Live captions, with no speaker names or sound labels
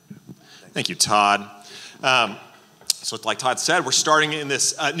Thank you, Todd. So like Todd said, we're starting in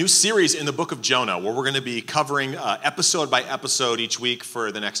this new series in the book of Jonah, where we're going to be covering episode by episode each week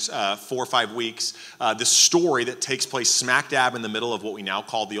for the next 4 or 5 weeks, this story that takes place smack dab in the middle of what we now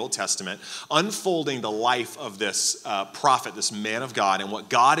call the Old Testament, unfolding the life of this prophet, this man of God, and what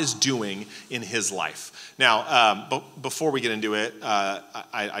God is doing in his life. Now, but before we get into it,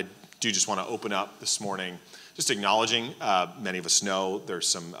 I do just want to open up this morning just acknowledging, many of us know there's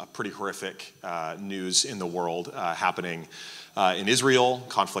some pretty horrific news in the world happening in Israel,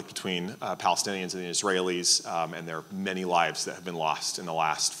 conflict between Palestinians and the Israelis, and there are many lives that have been lost in the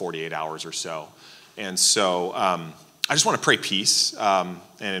last 48 hours or so. And so I just want to pray peace and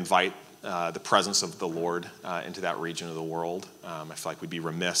invite the presence of the Lord into that region of the world. I feel like we'd be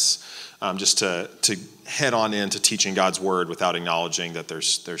remiss just to head on into teaching God's word without acknowledging that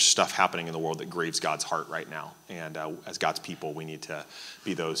there's stuff happening in the world that grieves God's heart right now. And as God's people, we need to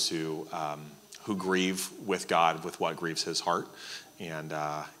be those who grieve with God with what grieves his heart, and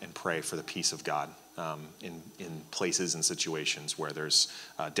pray for the peace of God in places and situations where there's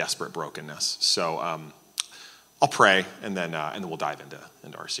desperate brokenness. So I'll pray, and then we'll dive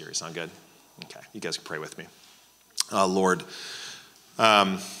into our series. Sound good? Okay, you guys can pray with me. Lord,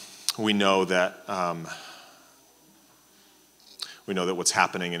 we know that what's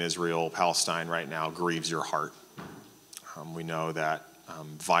happening in Israel, Palestine right now grieves your heart. We know that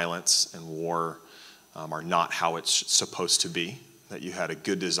violence and war are not how it's supposed to be, that you had a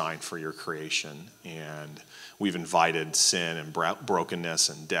good design for your creation, and we've invited sin and brokenness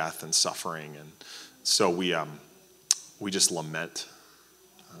and death and suffering, and so we just lament.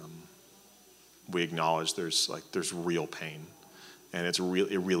 We acknowledge there's real pain, and it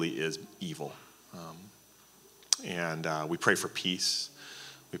really is evil. And we pray for peace.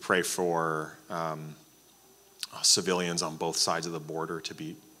 We pray for civilians on both sides of the border to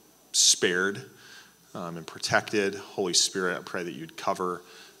be spared and protected. Holy Spirit, I pray that you'd cover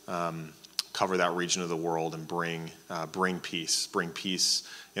that region of the world and bring peace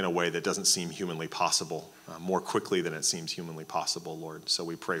in a way that doesn't seem humanly possible, more quickly than it seems humanly possible, Lord. So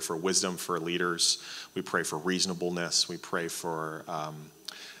we pray for wisdom for leaders. We pray for reasonableness. We pray for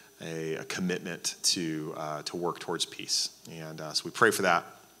a commitment to work towards peace. And so we pray for that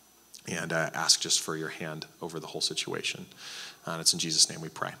and ask just for your hand over the whole situation. And it's in Jesus' name we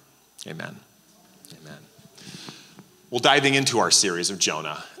pray. Amen. Amen. Well, diving into our series of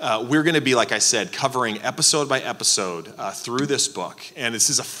Jonah, we're going to be, like I said, covering episode by episode through this book. And this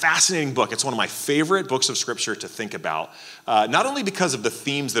is a fascinating book. It's one of my favorite books of Scripture to think about, not only because of the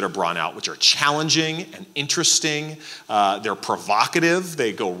themes that are brought out, which are challenging and interesting. They're provocative.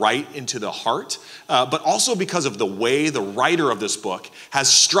 They go right into the heart. But also because of the way the writer of this book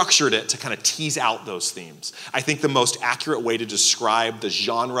has structured it to kind of tease out those themes. I think the most accurate way to describe the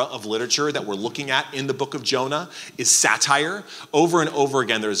genre of literature that we're looking at in the book of Jonah is satire. Over and over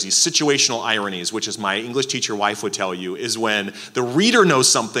again, there's these situational ironies, which, as my English teacher wife would tell you, is when the reader knows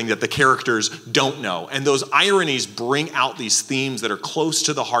something that the characters don't know. And those ironies bring out these themes that are close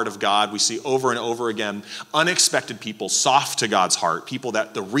to the heart of God. We see over and over again unexpected people, soft to God's heart, people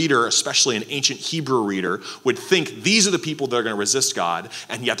that the reader, especially an ancient Hebrew reader, would think these are the people that are going to resist God,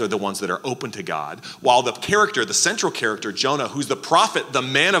 and yet they're the ones that are open to God. While the character, the central character, Jonah, who's the prophet, the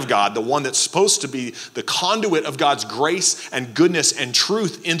man of God, the one that's supposed to be the conduit of God's grace and goodness and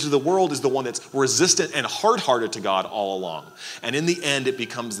truth into the world, is the one that's resistant and hard-hearted to God all along. And in the end, it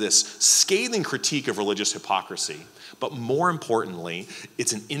becomes this scathing critique of religious hypocrisy. But more importantly,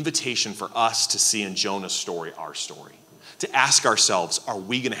 it's an invitation for us to see in Jonah's story our story. To ask ourselves, are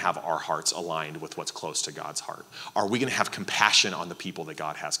we going to have our hearts aligned with what's close to God's heart? Are we going to have compassion on the people that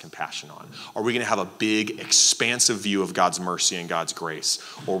God has compassion on? Are we going to have a big, expansive view of God's mercy and God's grace?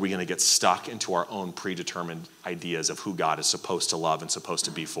 Or are we going to get stuck into our own predetermined ideas of who God is supposed to love and supposed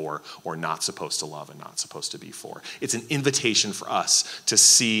to be for, or not supposed to love and not supposed to be for? It's an invitation for us to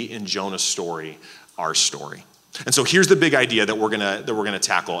see in Jonah's story our story. And so here's the big idea that we're gonna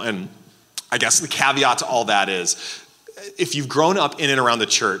tackle. And I guess the caveat to all that is, if you've grown up in and around the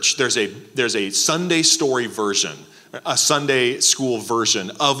church, there's a Sunday story version, a Sunday school version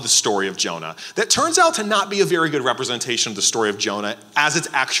of the story of Jonah that turns out to not be a very good representation of the story of Jonah as it's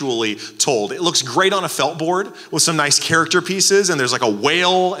actually told. It looks great on a felt board with some nice character pieces, and there's like a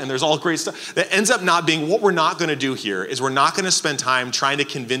whale, and there's all great stuff. That ends up not being, what we're not going to do here is we're not going to spend time trying to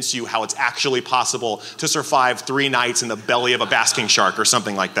convince you how it's actually possible to survive 3 nights in the belly of a basking shark or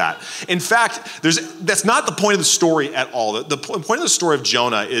something like that. In fact, that's not the point of the story at all. The point of the story of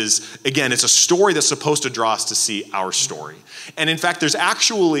Jonah is, again, it's a story that's supposed to draw us to see our our story. And in fact, there's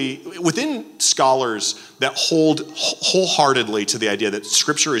actually, within scholars that hold wholeheartedly to the idea that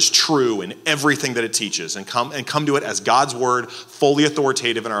Scripture is true in everything that it teaches and come to it as God's word, fully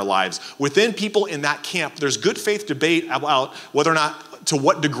authoritative in our lives, within people in that camp, there's good faith debate about whether or not, to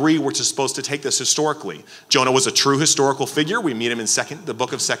what degree we're supposed to take this historically. Jonah was a true historical figure. We meet him in the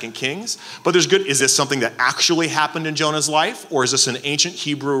book of 2 Kings. But is this something that actually happened in Jonah's life? Or is this an ancient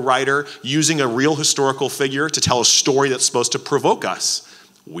Hebrew writer using a real historical figure to tell a story that's supposed to provoke us?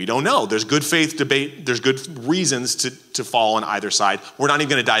 We don't know. There's good faith debate. There's good reasons to fall on either side. We're not even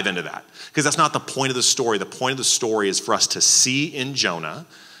going to dive into that because that's not the point of the story. The point of the story is for us to see in Jonah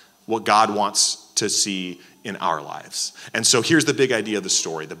what God wants to see in our lives. And so here's the big idea of the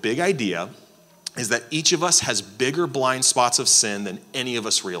story. The big idea is that each of us has bigger blind spots of sin than any of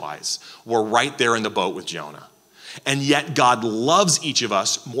us realize. We're right there in the boat with Jonah. And yet God loves each of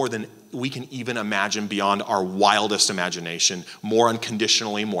us more than we can even imagine beyond our wildest imagination, more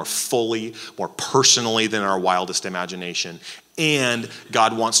unconditionally, more fully, more personally than our wildest imagination. And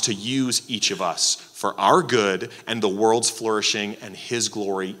God wants to use each of us for our good and the world's flourishing and his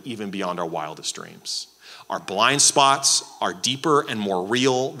glory even beyond our wildest dreams. Our blind spots are deeper and more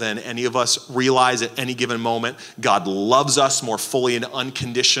real than any of us realize at any given moment. God loves us more fully and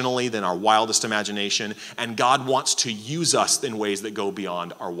unconditionally than our wildest imagination. And God wants to use us in ways that go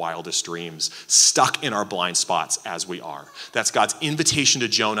beyond our wildest dreams, stuck in our blind spots as we are. That's God's invitation to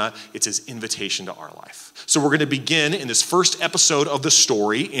Jonah. It's his invitation to our life. So we're going to begin in this first episode of the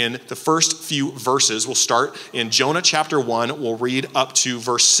story in the first few verses. We'll start in Jonah chapter 1. We'll read up to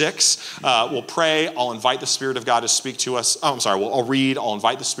verse 6. We'll pray. I'll invite the Spirit of God to speak to us. I'll read. I'll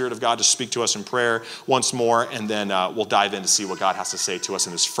invite the Spirit of God to speak to us in prayer once more, and then we'll dive in to see what God has to say to us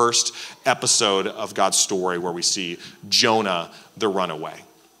in this first episode of God's story where we see Jonah the runaway.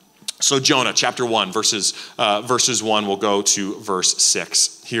 So Jonah chapter 1, verses 1, we'll go to verse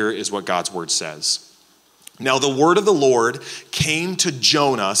 6. Here is what God's word says. Now the word of the Lord came to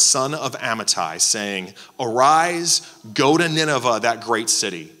Jonah, son of Amittai, saying, "Arise, go to Nineveh, that great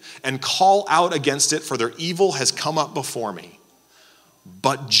city, and call out against it, for their evil has come up before me."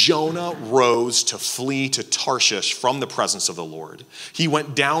 But Jonah rose to flee to Tarshish from the presence of the Lord. He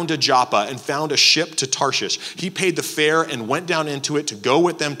went down to Joppa and found a ship to Tarshish. He paid the fare and went down into it to go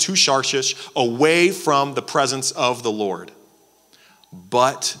with them to Tarshish, away from the presence of the Lord.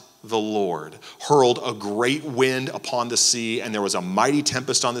 But the Lord hurled a great wind upon the sea, and there was a mighty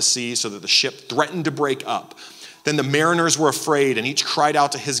tempest on the sea, so that the ship threatened to break up. Then the mariners were afraid, and each cried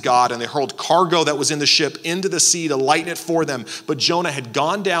out to his God, and they hurled cargo that was in the ship into the sea to lighten it for them. But Jonah had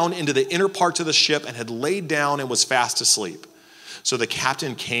gone down into the inner parts of the ship and had laid down and was fast asleep. So the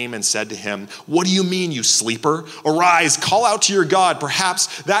captain came and said to him, "What do you mean, you sleeper? Arise, call out to your God.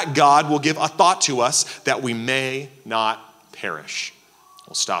 Perhaps that God will give a thought to us that we may not perish."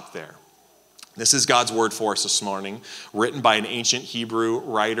 We'll stop there. This is God's word for us this morning, written by an ancient Hebrew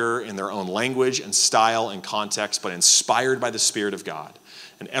writer in their own language and style and context, but inspired by the Spirit of God.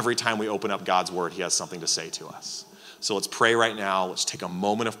 And every time we open up God's word, he has something to say to us. So let's pray right now. Let's take a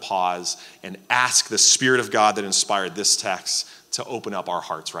moment of pause and ask the Spirit of God that inspired this text to open up our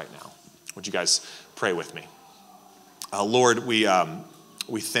hearts right now. Would you guys pray with me? Lord, we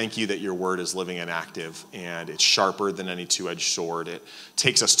thank you that your word is living and active, and it's sharper than any two-edged sword. It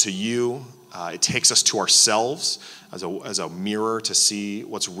takes us to you. It takes us to ourselves as a mirror to see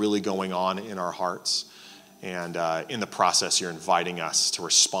what's really going on in our hearts. And in the process, you're inviting us to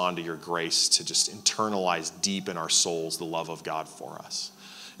respond to your grace, to just internalize deep in our souls the love of God for us.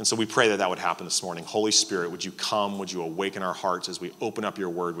 And so we pray that would happen this morning. Holy Spirit, would you come? Would you awaken our hearts as we open up your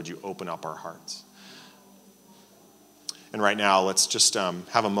word? Would you open up our hearts? And right now, let's just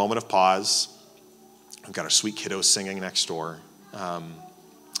have a moment of pause. I've got our sweet kiddos singing next door.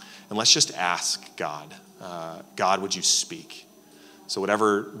 And let's just ask God, God, would you speak? So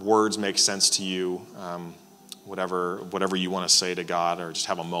whatever words make sense to you, whatever you want to say to God, or just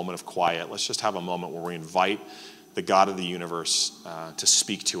have a moment of quiet, let's just have a moment where we invite the God of the universe to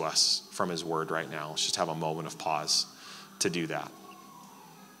speak to us from his word right now. Let's just have a moment of pause to do that.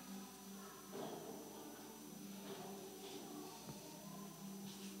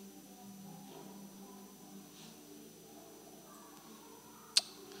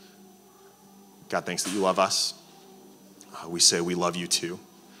 God, thanks that you love us. We say we love you too.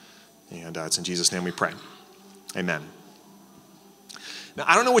 And it's in Jesus' name we pray. Amen. Now,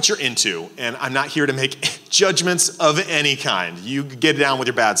 I don't know what you're into, and I'm not here to make judgments of any kind. You get down with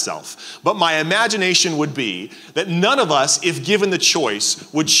your bad self. But my imagination would be that none of us, if given the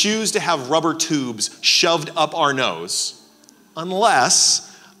choice, would choose to have rubber tubes shoved up our nose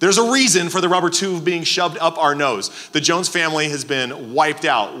unless There's a reason for the rubber tube being shoved up our nose. The Jones family has been wiped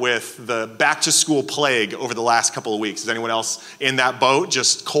out with the back-to-school plague over the last couple of weeks. Is anyone else in that boat?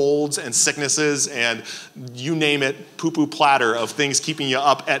 Just colds and sicknesses and you name it, poo-poo platter of things keeping you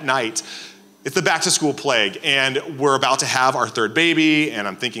up at night. It's the back-to-school plague, and we're about to have our third baby, and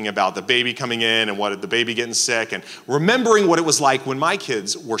I'm thinking about the baby coming in and what the baby getting sick, and remembering what it was like when my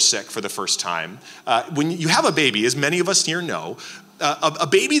kids were sick for the first time. When you have a baby, as many of us here know, a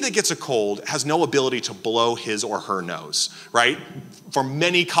baby that gets a cold has no ability to blow his or her nose, right? For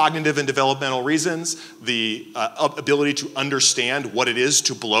many cognitive and developmental reasons, the ability to understand what it is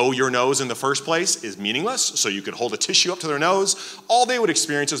to blow your nose in the first place is meaningless. So you could hold a tissue up to their nose. All they would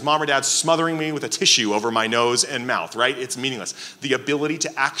experience is mom or dad smothering me with a tissue over my nose and mouth, right? It's meaningless. The ability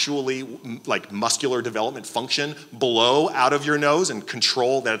to actually, like muscular development function, blow out of your nose and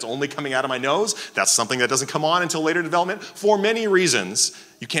control that it's only coming out of my nose, that's something that doesn't come on until later development. For many reasons,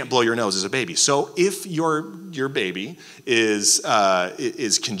 you can't blow your nose as a baby. So if your baby is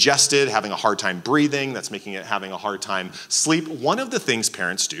congested, having a hard time breathing, that's making it having a hard time sleep, one of the things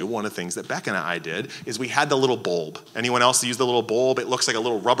parents do, one of the things that Becca and I did, is we had the little bulb. Anyone else use the little bulb? It looks like a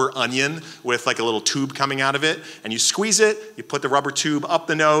little rubber onion with like a little tube coming out of it, and you squeeze it, you put the rubber tube up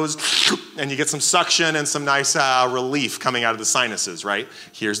the nose, and you get some suction and some nice relief coming out of the sinuses, right?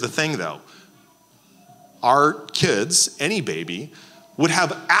 Here's the thing though. Our kids, any baby, would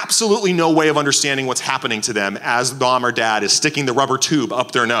have absolutely no way of understanding what's happening to them as mom or dad is sticking the rubber tube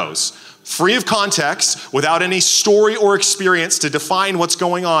up their nose. Free of context, without any story or experience to define what's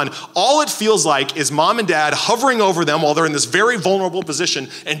going on, all it feels like is mom and dad hovering over them while they're in this very vulnerable position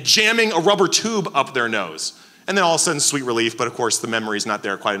and jamming a rubber tube up their nose. And then all of a sudden, sweet relief, but of course the memory's not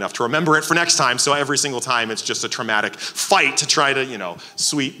there quite enough to remember it for next time, so every single time it's just a traumatic fight to try to,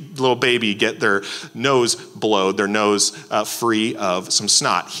 sweet little baby get their nose blowed, their nose free of some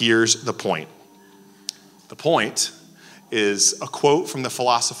snot. Here's the point. The point is a quote from the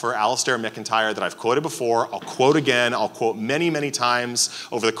philosopher Alasdair MacIntyre that I've quoted before. I'll quote again. I'll quote many, many times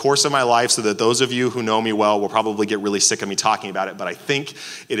over the course of my life so that those of you who know me well will probably get really sick of me talking about it. But I think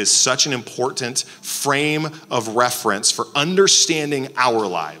it is such an important frame of reference for understanding our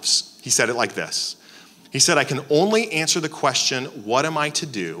lives. He said it like this. He said, I can only answer the question, what am I to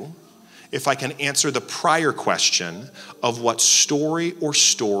do, if I can answer the prior question of what story or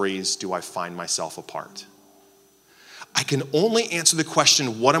stories do I find myself a part? I can only answer the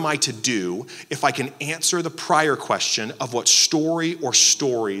question, what am I to do, if I can answer the prior question of what story or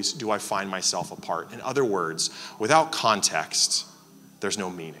stories do I find myself a part? In other words, without context, there's no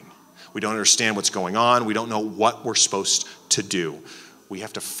meaning. We don't understand what's going on. We don't know what we're supposed to do. We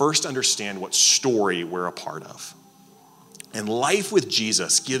have to first understand what story we're a part of. And life with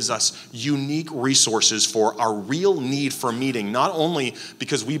Jesus gives us unique resources for our real need for meaning, not only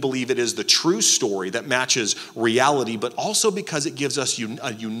because we believe it is the true story that matches reality, but also because it gives us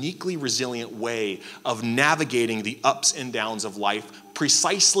a uniquely resilient way of navigating the ups and downs of life,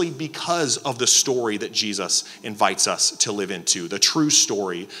 precisely because of the story that Jesus invites us to live into, the true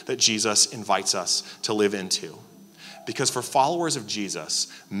story that Jesus invites us to live into. Because for followers of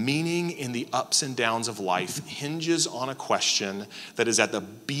Jesus, meaning in the ups and downs of life hinges on a question that is at the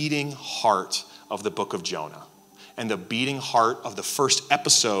beating heart of the book of Jonah and the beating heart of the first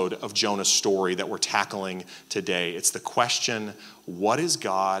episode of Jonah's story that we're tackling today. It's the question, what is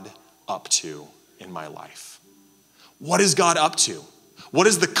God up to in my life? What is God up to? What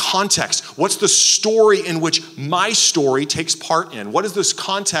is the context? What's the story in which my story takes part in? What is this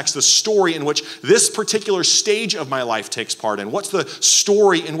context, the story in which this particular stage of my life takes part in? What's the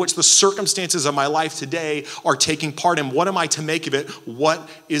story in which the circumstances of my life today are taking part in? What am I to make of it? What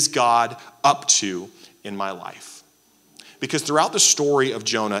is God up to in my life? Because throughout the story of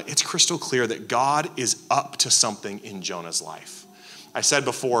Jonah, it's crystal clear that God is up to something in Jonah's life. I said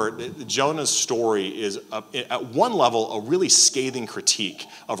before, Jonah's story is, at one level, a really scathing critique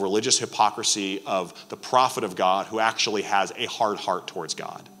of religious hypocrisy of the prophet of God who actually has a hard heart towards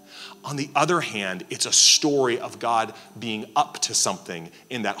God. On the other hand, it's a story of God being up to something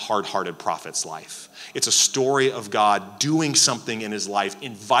in that hard-hearted prophet's life. It's a story of God doing something in his life,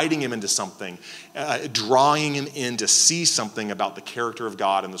 inviting him into something, drawing him in to see something about the character of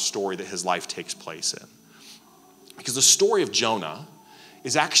God and the story that his life takes place in. Because the story of Jonah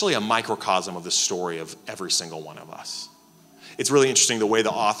is actually a microcosm of the story of every single one of us. It's really interesting the way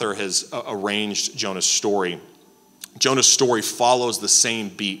the author has arranged Jonah's story. Jonah's story follows the same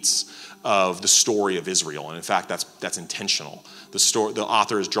beats of the story of Israel. And in fact, that's intentional. The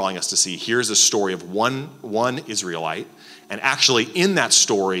author is drawing us to see here's a story of one Israelite. And actually, in that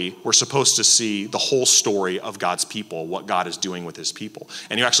story, we're supposed to see the whole story of God's people, what God is doing with his people.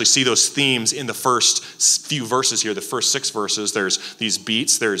 And you actually see those themes in the first few verses here, the first 6 verses. There's these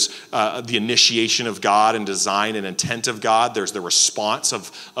beats. There's the initiation of God and design and intent of God. There's the response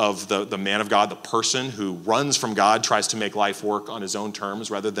of the man of God, the person who runs from God, tries to make life work on his own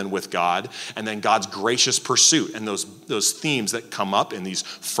terms rather than with God. And then God's gracious pursuit. And those themes that come up in these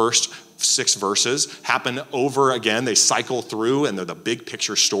first 6 verses happen over again. They cycle through, and they're the big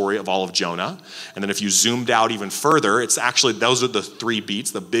picture story of all of Jonah. And then if you zoomed out even further, it's actually, those are the 3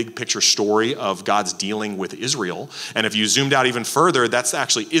 beats, the big picture story of God's dealing with Israel. And if you zoomed out even further, that's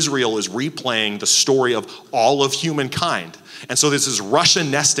actually Israel is replaying the story of all of humankind. And so there's this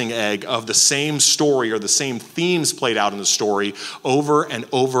Russian nesting egg of the same story or the same themes played out in the story over and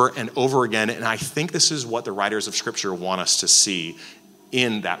over and over again. And I think this is what the writers of Scripture want us to see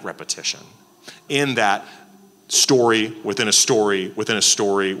in that repetition, in that story within a story within a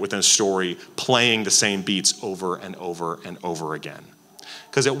story within a story, playing the same beats over and over and over again.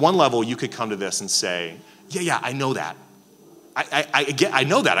 Because at one level, you could come to this and say, yeah, I know that. I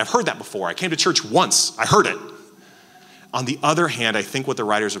know that. I've heard that before. I came to church once. I heard it. On the other hand, I think what the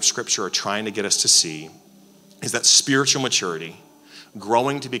writers of Scripture are trying to get us to see is that spiritual maturity,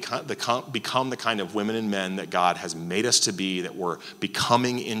 growing to become the kind of women and men that God has made us to be, that we're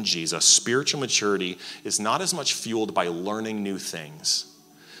becoming in Jesus. Spiritual maturity is not as much fueled by learning new things,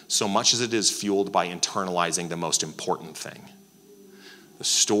 so much as it is fueled by internalizing the most important thing. The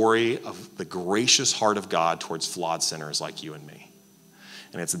story of the gracious heart of God towards flawed sinners like you and me.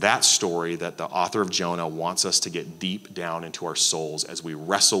 And it's that story that the author of Jonah wants us to get deep down into our souls as we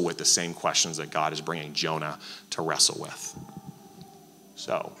wrestle with the same questions that God is bringing Jonah to wrestle with.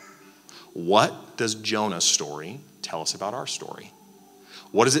 So, what does Jonah's story tell us about our story?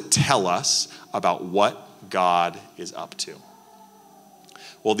 What does it tell us about what God is up to?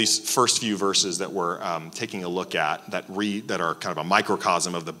 Well, these first few verses that we're taking a look at that are kind of a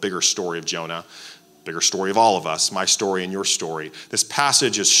microcosm of the bigger story of Jonah, bigger story of all of us, my story and your story. This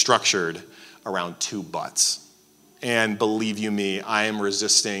passage is structured around 2 buts. And believe you me, I am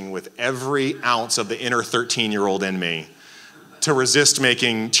resisting with every ounce of the inner 13-year-old in me to resist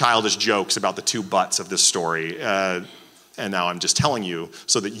making childish jokes about the 2 buts of this story. And now I'm just telling you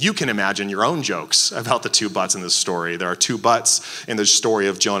so that you can imagine your own jokes about the 2 buts in this story. There are 2 buts in the story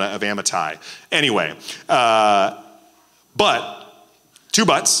of Jonah of Amittai. Anyway, but 2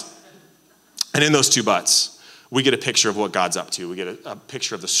 buts. And in those 2 buts, we get a picture of what God's up to. We get a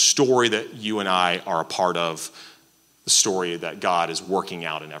picture of the story that you and I are a part of, the story that God is working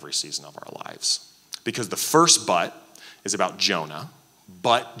out in every season of our lives. Because the first but is about Jonah,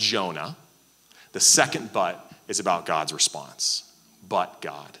 but Jonah. The second but is about God's response, but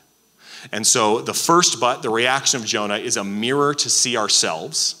God. And so the first but, the reaction of Jonah, is a mirror to see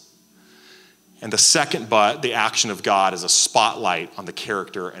ourselves. And the second but, the action of God, is a spotlight on the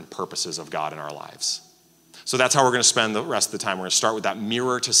character and purposes of God in our lives. So that's how we're going to spend the rest of the time. We're going to start with that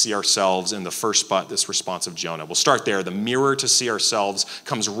mirror to see ourselves in the first but, this response of Jonah. We'll start there. The mirror to see ourselves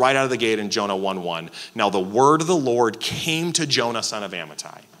comes right out of the gate in Jonah 1:1. Now the word of the Lord came to Jonah, son of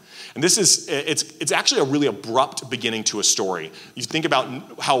Amittai. And this is, it's actually a really abrupt beginning to a story. You think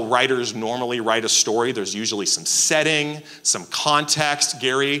about how writers normally write a story. There's usually some setting, some context.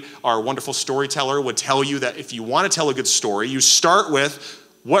 Gary, our wonderful storyteller, would tell you that if you want to tell a good story, you start with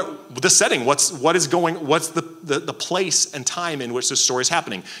the setting, what's the place and time in which this story is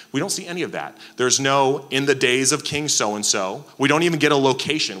happening. We don't see any of that. There's no in the days of King so-and-so. We don't even get a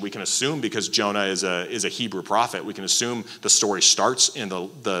location. We can assume, because Jonah is a Hebrew prophet, we can assume the story starts in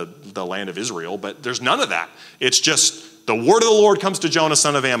the land of Israel, but there's none of that. It's just the word of the Lord comes to Jonah,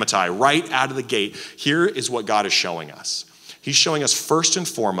 son of Amittai, right out of the gate. Here is what God is showing us. He's showing us first and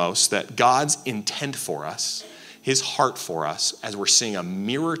foremost that God's intent for us, his heart for us, as we're seeing a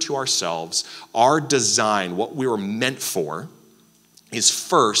mirror to ourselves, our design, what we were meant for, is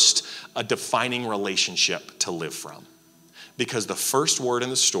first a defining relationship to live from. Because the first word in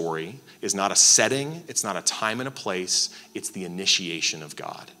the story is not a setting, it's not a time and a place, it's the initiation of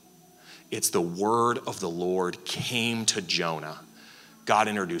God. It's the word of the Lord came to Jonah. God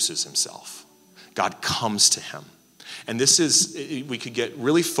introduces himself. God comes to him. And this is, we could get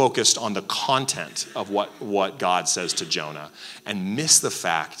really focused on the content of what God says to Jonah and miss the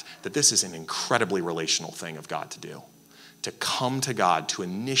fact that this is an incredibly relational thing of God to do. To come to God, to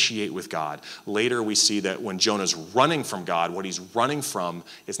initiate with God. Later we see that when Jonah's running from God, what he's running from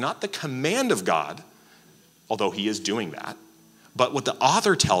is not the command of God, although he is doing that, But what the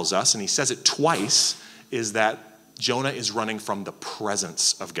author tells us, and he says it twice, is that Jonah is running from the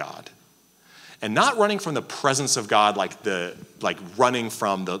presence of God. And not running from the presence of God like running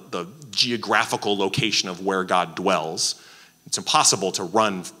from the geographical location of where God dwells. It's impossible to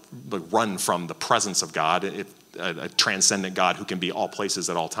run from the presence of God, a transcendent God who can be all places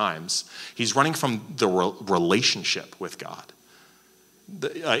at all times. He's running from the relationship with God.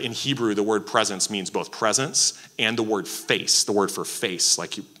 In Hebrew, the word presence means both presence and the word face, the word for face,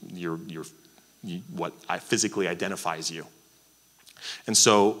 like what physically identifies you. And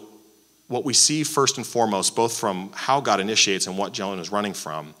so what we see first and foremost, both from how God initiates and what Jonah is running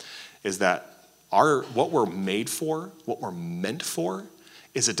from, is that what we're made for, what we're meant for,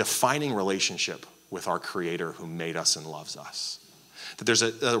 is a defining relationship with our Creator who made us and loves us. That there's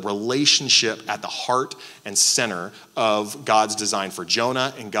a relationship at the heart and center of God's design for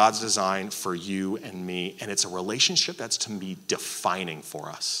Jonah and God's design for you and me. And it's a relationship that's to be defining for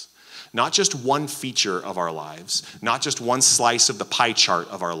us. Not just one feature of our lives, not just one slice of the pie chart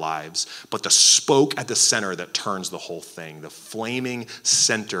of our lives, but the spoke at the center that turns the whole thing, the flaming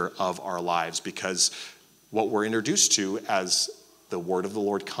center of our lives. Because what we're introduced to as the word of the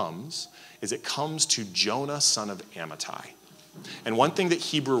Lord comes is it comes to Jonah, son of Amittai. And one thing that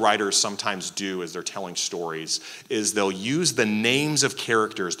Hebrew writers sometimes do as they're telling stories is they'll use the names of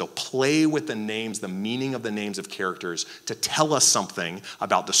characters, they'll play with the names, the meaning of the names of characters to tell us something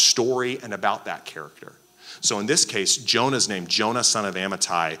about the story and about that character. So in this case, Jonah's name, Jonah, son of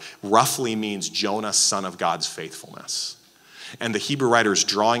Amittai, roughly means Jonah, son of God's faithfulness. And the Hebrew writer is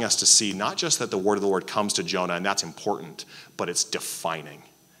drawing us to see not just that the word of the Lord comes to Jonah, and that's important, but it's defining.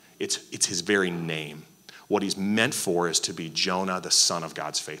 It's his very name. What he's meant for is to be Jonah, the son of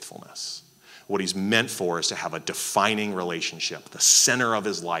God's faithfulness. What he's meant for is to have a defining relationship. The center of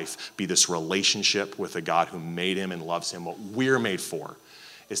his life be this relationship with the God who made him and loves him. What we're made for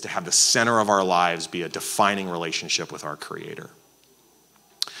is to have the center of our lives be a defining relationship with our Creator.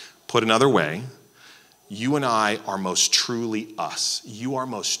 Put another way, you and I are most truly us. You are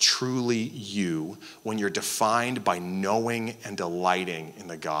most truly you when you're defined by knowing and delighting in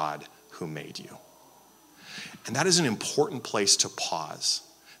the God who made you. And that is an important place to pause.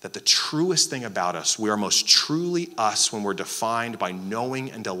 That the truest thing about us, we are most truly us when we're defined by knowing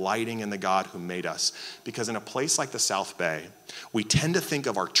and delighting in the God who made us. Because in a place like the South Bay, we tend to think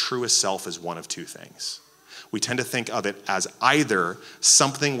of our truest self as one of two things. We tend to think of it as either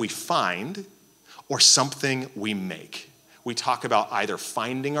something we find or something we make. We talk about either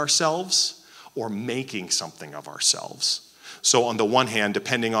finding ourselves or making something of ourselves. So on the one hand,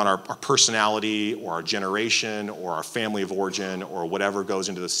 depending on our personality or our generation or our family of origin or whatever goes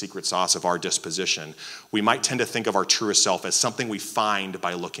into the secret sauce of our disposition, we might tend to think of our truest self as something we find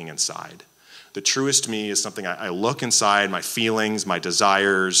by looking inside. The truest me is something I look inside, my feelings, my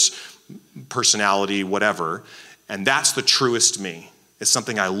desires, personality, whatever, and that's the truest me. It's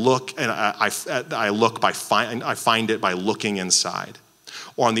something I look and I find it by looking inside.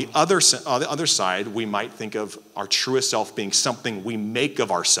 Or on the other side, we might think of our truest self being something we make of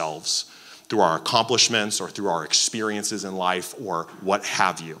ourselves through our accomplishments or through our experiences in life or what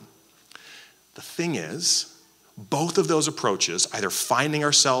have you. The thing is, both of those approaches, either finding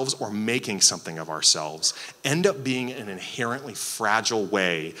ourselves or making something of ourselves, end up being an inherently fragile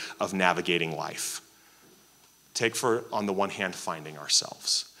way of navigating life. Take for, on the one hand, finding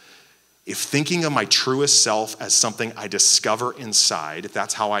ourselves. If thinking of my truest self as something I discover inside, if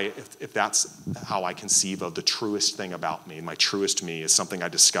that's how I conceive of the truest thing about me, my truest me is something I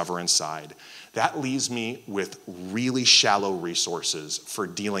discover inside, that leaves me with really shallow resources for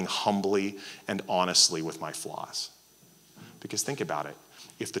dealing humbly and honestly with my flaws. Because think about it.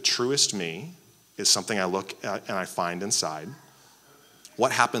 If the truest me is something I look at and I find inside,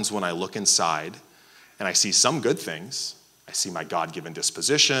 what happens when I look inside and I see some good things? I see my God-given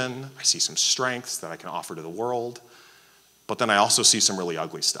disposition. I see some strengths that I can offer to the world. But then I also see some really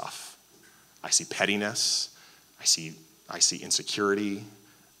ugly stuff. I see pettiness. I see insecurity.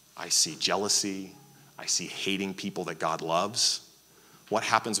 I see jealousy. I see hating people that God loves. What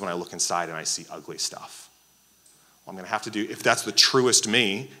happens when I look inside and I see ugly stuff? Well, I'm going to have to do, if that's the truest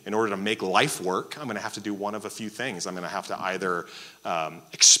me, in order to make life work, I'm going to have to do one of a few things. I'm going to have to either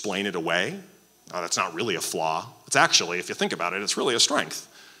explain it away. Oh, that's not really a flaw. It's actually, if you think about it, it's really a strength.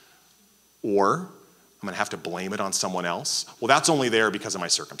 Or I'm going to have to blame it on someone else. Well, that's only there because of my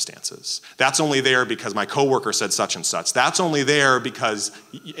circumstances. That's only there because my coworker said such and such. That's only there because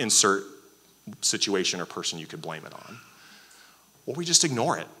insert situation or person you could blame it on. Or we just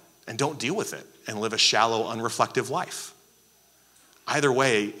ignore it and don't deal with it and live a shallow, unreflective life. Either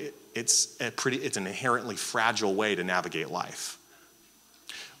way, it's an inherently fragile way to navigate life.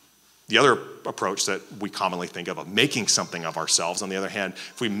 the other approach that we commonly think of making something of ourselves. On the other hand,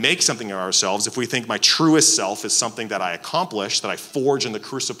 if we make something of ourselves, if we think my truest self is something that I accomplish, that I forge in the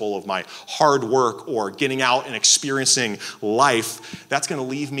crucible of my hard work or getting out and experiencing life, that's going to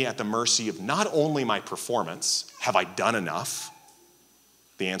leave me at the mercy of not only my performance. Have I done enough?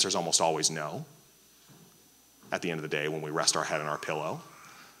 The answer is almost always no. At the end of the day, when we rest our head on our pillow,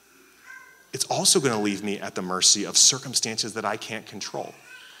 it's also going to leave me at the mercy of circumstances that I can't control.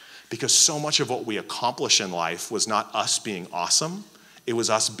 Because so much of what we accomplish in life was not us being awesome, it was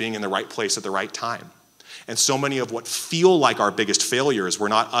us being in the right place at the right time. And so many of what feel like our biggest failures were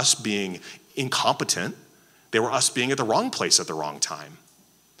not us being incompetent, they were us being at the wrong place at the wrong time.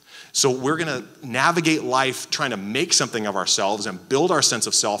 So we're going to navigate life trying to make something of ourselves and build our sense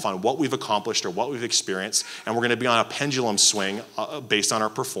of self on what we've accomplished or what we've experienced, and we're going to be on a pendulum swing based on our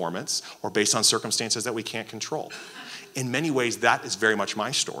performance or based on circumstances that we can't control. In many ways, that is very much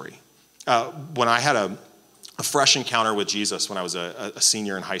my story. When I had a fresh encounter with Jesus when I was a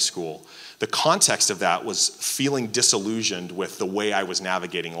senior in high school, the context of that was feeling disillusioned with the way I was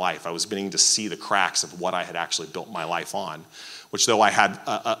navigating life. I was beginning to see the cracks of what I had actually built my life on, which though I had,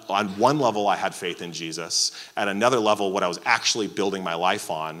 on one level, I had faith in Jesus. At another level, what I was actually building my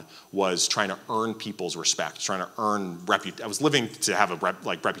life on was trying to earn people's respect, trying to earn I was living to have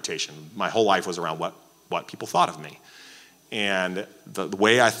a reputation. My whole life was around what people thought of me. And the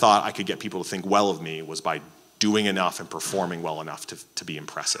way I thought I could get people to think well of me was by doing enough and performing well enough to be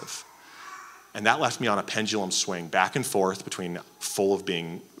impressive. And that left me on a pendulum swing back and forth between full of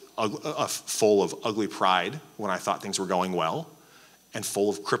ugly pride when I thought things were going well and full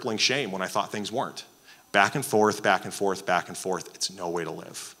of crippling shame when I thought things weren't. Back and forth, back and forth, back and forth. It's no way to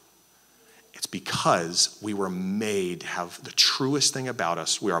live. It's because we were made to have the truest thing about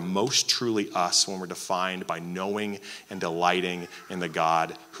us. We are most truly us when we're defined by knowing and delighting in the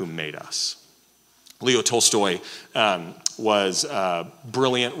God who made us. Leo Tolstoy was a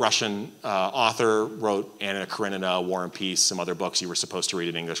brilliant Russian author, wrote Anna Karenina, War and Peace, some other books you were supposed to read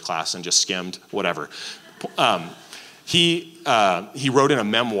in English class and just skimmed, whatever. He wrote in a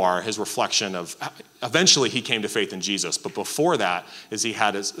memoir his reflection of, eventually he came to faith in Jesus, but before that is he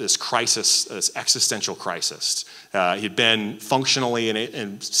had this crisis, this existential crisis. He'd been functionally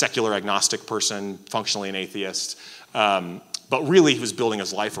a secular agnostic person, functionally an atheist, but really he was building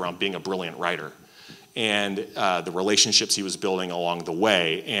his life around being a brilliant writer and the relationships he was building along the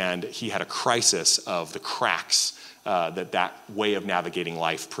way, and he had a crisis of the cracks that way of navigating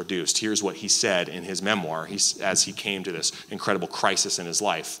life produced. Here's what he said in his memoir as he came to this incredible crisis in his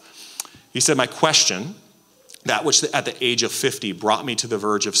life. He said, "My question, that which at the age of 50 brought me to the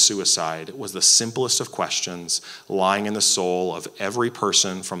verge of suicide, was the simplest of questions lying in the soul of every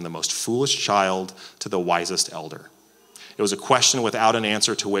person from the most foolish child to the wisest elder. It was a question without an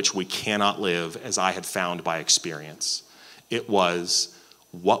answer to which we cannot live, as I had found by experience. It was,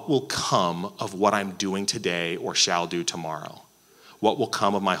 what will come of what I'm doing today or shall do tomorrow? What will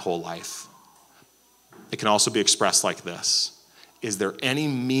come of my whole life?" It can also be expressed like this: is there any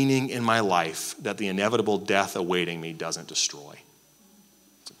meaning in my life that the inevitable death awaiting me doesn't destroy?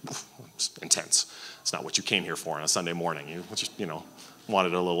 It's intense. It's not what you came here for on a Sunday morning. You just,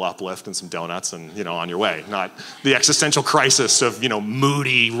 wanted a little uplift and some donuts and, on your way. Not the existential crisis of,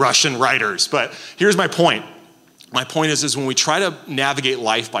 moody Russian writers. But here's my point. My point is when we try to navigate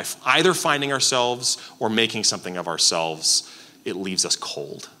life by either finding ourselves or making something of ourselves, it leaves us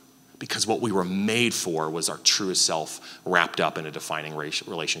cold. Because what we were made for was our truest self wrapped up in a defining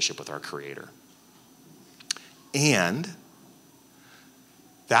relationship with our Creator. And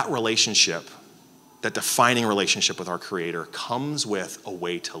that relationship, that defining relationship with our Creator, comes with a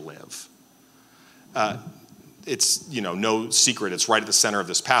way to live. It's, no secret, it's right at the center of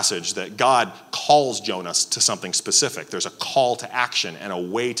this passage that God calls Jonah to something specific. There's a call to action and a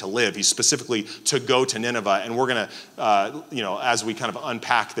way to live. He's specifically to go to Nineveh, and we're going to, as we kind of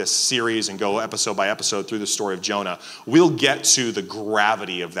unpack this series and go episode by episode through the story of Jonah, we'll get to the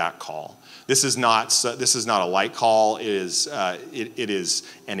gravity of that call. This is not a light call. It is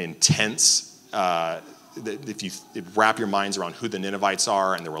an intense. If you wrap your minds around who the Ninevites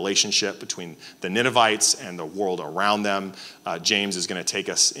are and the relationship between the Ninevites and the world around them, James is going to take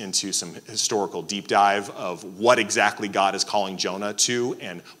us into some historical deep dive of what exactly God is calling Jonah to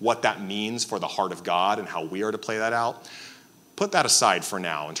and what that means for the heart of God and how we are to play that out. Put that aside for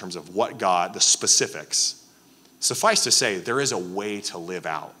now in terms of what God, the specifics. Suffice to say, there is a way to live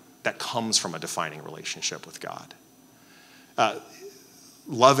out that comes from a defining relationship with God.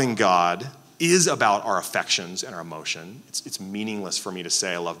 Loving God is about our affections and our emotion. It's meaningless for me to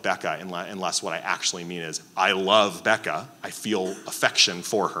say I love Becca unless what I actually mean is I love Becca. I feel affection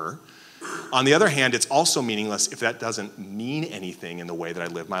for her. On the other hand, it's also meaningless if that doesn't mean anything in the way that I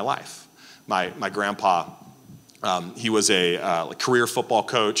live my life. My grandpa, he was a career football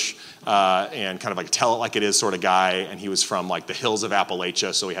coach and kind of like tell it like it is sort of guy. And he was from like the hills of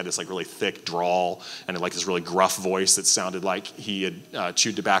Appalachia. So he had this like really thick drawl and like this really gruff voice that sounded like he had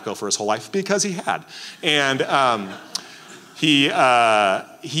chewed tobacco for his whole life, because he had. And he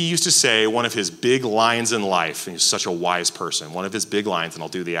used to say one of his big lines in life, and he's such a wise person, one of his big lines, and I'll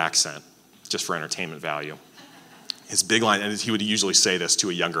do the accent just for entertainment value. His big line, and he would usually say this to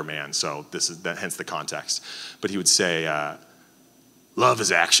a younger man, so hence the context. But he would say, "Love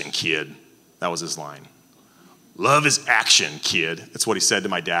is action, kid." That was his line. "Love is action, kid." It's what he said to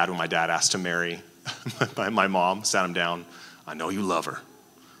my dad when my dad asked to marry my mom, sat him down. "I know you love her,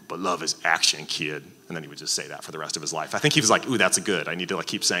 but love is action, kid." And then he would just say that for the rest of his life. I think he was like, "Ooh, that's good. I need to like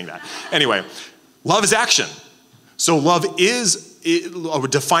keep saying that." Anyway, love is action. So love is a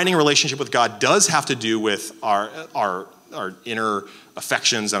defining relationship with God does have to do with our inner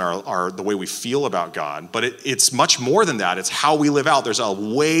affections and the way we feel about God. But it's much more than that. It's how we live out. There's a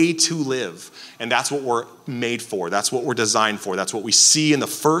way to live. And that's what we're made for. That's what we're designed for. That's what we see in the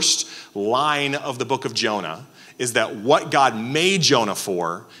first line of the book of Jonah, is that what God made Jonah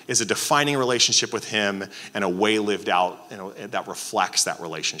for is a defining relationship with him and a way lived out that reflects that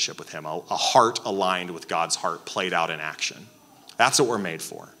relationship with him, a heart aligned with God's heart played out in action. That's what we're made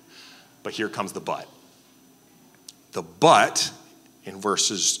for. But here comes the but. The but in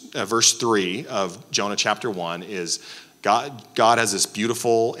verse 3 of Jonah chapter 1 is God has this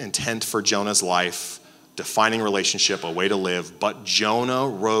beautiful intent for Jonah's life, defining relationship, a way to live, but Jonah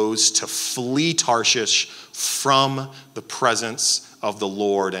rose to flee Tarshish from the presence of the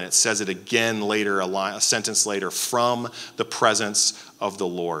Lord. And it says it again later, a sentence later, from the presence of the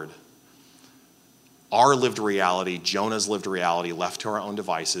Lord. Our lived reality, Jonah's lived reality, left to our own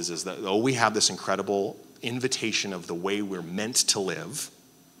devices, is that though we have this incredible invitation of the way we're meant to live,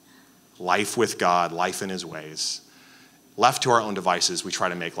 life with God, life in his ways, left to our own devices, we try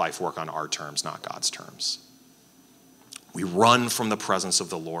to make life work on our terms, not God's terms. We run from the presence of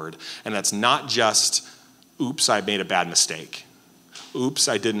the Lord. And that's not just, oops, I made a bad mistake. Oops,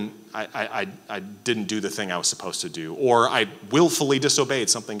 I didn't do the thing I was supposed to do. Or I willfully disobeyed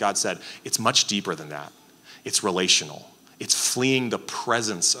something God said. It's much deeper than that. It's relational. It's fleeing the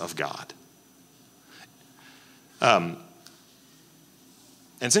presence of God. And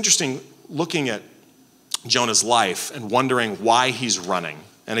it's interesting looking at Jonah's life and wondering why he's running.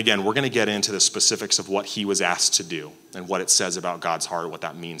 And again, we're going to get into the specifics of what he was asked to do and what it says about God's heart, what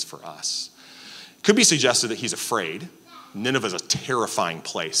that means for us. It could be suggested that he's afraid. Nineveh is a terrifying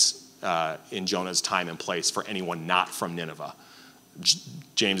place in Jonah's time and place for anyone not from Nineveh.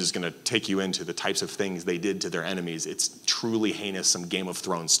 James is going to take you into the types of things they did to their enemies. It's truly heinous, some Game of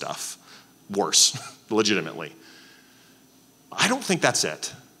Thrones stuff. Worse, legitimately. I don't think that's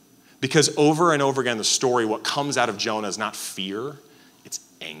it. Because over and over again, the story, what comes out of Jonah is not fear, it's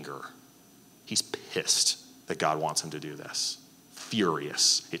anger. He's pissed that God wants him to do this.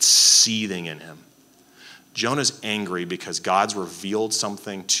 Furious. It's seething in him. Jonah's angry because God's revealed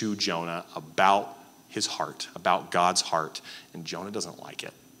something to Jonah about his heart, about God's heart, and Jonah doesn't like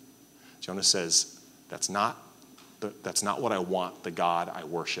it. Jonah says, that's not what I want the God I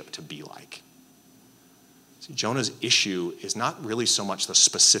worship to be like. See, Jonah's issue is not really so much the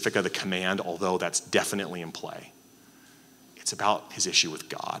specific of the command, although that's definitely in play. It's about his issue with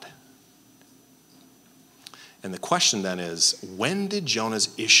God. And the question then is, when did Jonah's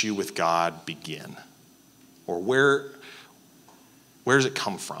issue with God begin? Or where does it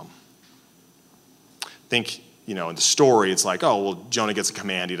come from? I think, in the story, it's like, oh, well, Jonah gets a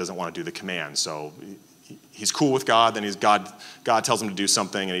command. He doesn't want to do the command. So he's cool with God. Then God tells him to do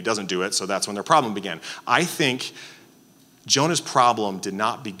something, and he doesn't do it. So that's when their problem began. I think Jonah's problem did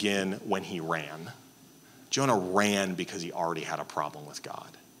not begin when he ran. Jonah ran because he already had a problem with God.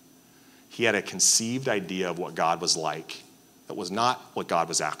 He had a conceived idea of what God was like that was not what God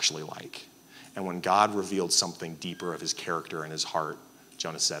was actually like. And when God revealed something deeper of his character and his heart,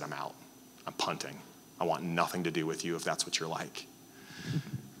 Jonah said, I'm out. I'm punting. I want nothing to do with you if that's what you're like.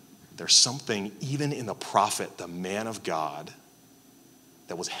 There's something even in the prophet, the man of God,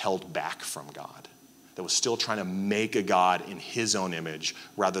 that was held back from God, that was still trying to make a God in his own image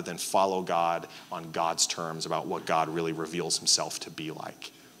rather than follow God on God's terms about what God really reveals himself to be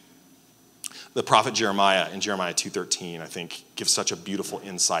like. The prophet Jeremiah in Jeremiah 2:13, I think, gives such a beautiful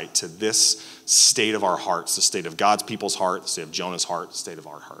insight to this state of our hearts, the state of God's people's heart, the state of Jonah's heart, the state of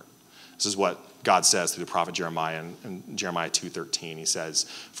our heart. This is what God says through the prophet Jeremiah in Jeremiah 2:13. He says,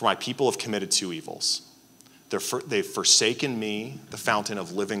 "For my people have committed two evils. They've forsaken me, the fountain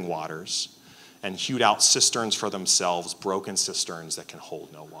of living waters, and hewed out cisterns for themselves, broken cisterns that can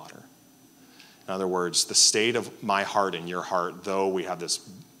hold no water. In other words, the state of my heart and your heart, though we have this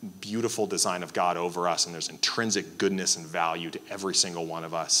beautiful design of God over us, and there's intrinsic goodness and value to every single one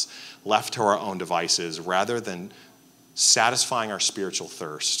of us, left to our own devices, rather than satisfying our spiritual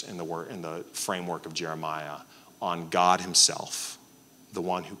thirst in the framework of Jeremiah on God himself, the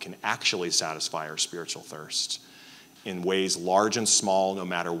one who can actually satisfy our spiritual thirst in ways large and small, no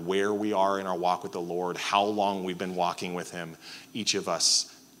matter where we are in our walk with the Lord, how long we've been walking with him, each of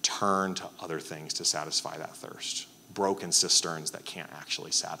us turn to other things to satisfy that thirst. Broken cisterns that can't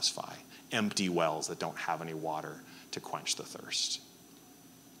actually satisfy. Empty wells that don't have any water to quench the thirst.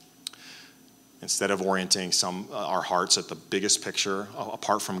 Instead of orienting our hearts at the biggest picture,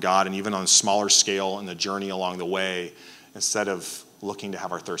 apart from God, and even on a smaller scale in the journey along the way, instead of looking to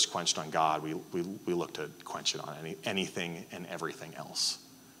have our thirst quenched on God, we look to quench it on anything and everything else.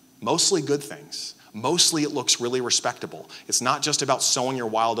 Mostly good things. Mostly it looks really respectable. It's not just about sowing your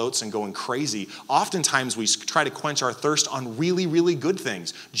wild oats and going crazy. Oftentimes we try to quench our thirst on really, really good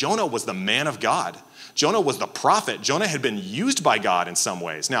things. Jonah was the man of God. Jonah was the prophet. Jonah had been used by God in some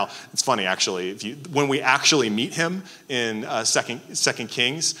ways. Now, it's funny, actually, when we actually meet him in 2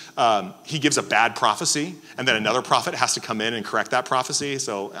 Kings, he gives a bad prophecy, and then another prophet has to come in and correct that prophecy.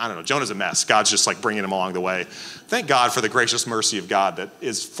 So, I don't know, Jonah's a mess. God's just like bringing him along the way. Thank God for the gracious mercy of God that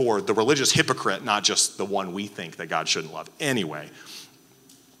is for the religious hypocrite, not just the one we think that God shouldn't love. Anyway,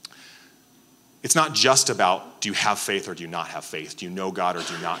 it's not just about, do you have faith or do you not have faith? Do you know God or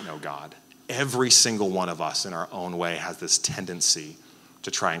do you not know God? Every single one of us in our own way has this tendency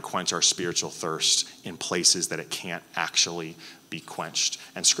to try and quench our spiritual thirst in places that it can't actually be quenched.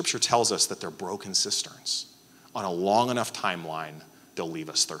 And Scripture tells us that they're broken cisterns. On a long enough timeline, they'll leave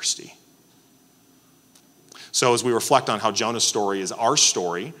us thirsty. So as we reflect on how Jonah's story is our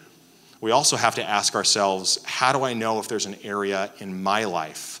story, we also have to ask ourselves, how do I know if there's an area in my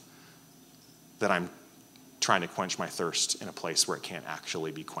life that I'm trying to quench my thirst in a place where it can't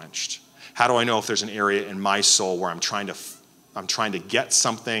actually be quenched? How do I know if there's an area in my soul where I'm trying to get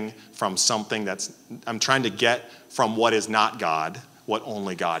something from I'm trying to get from what is not God, what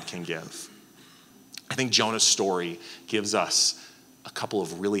only God can give? I think Jonah's story gives us a couple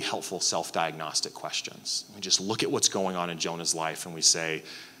of really helpful self-diagnostic questions. We just look at what's going on in Jonah's life and we say,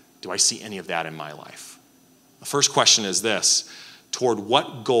 do I see any of that in my life? The first question is this: toward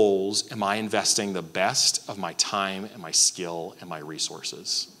what goals am I investing the best of my time and my skill and my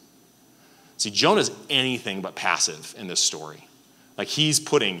resources? See, Jonah's anything but passive in this story. Like, he's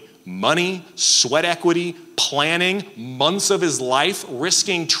putting money, sweat equity, planning, months of his life,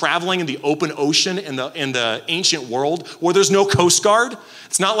 risking traveling in the open ocean in the ancient world where there's no Coast Guard.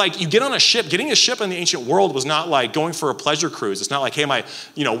 It's not like you get on a ship. Getting a ship in the ancient world was not like going for a pleasure cruise. It's not like, hey,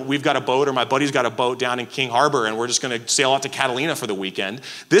 we've got a boat, or my buddy's got a boat down in King Harbor and we're just going to sail out to Catalina for the weekend.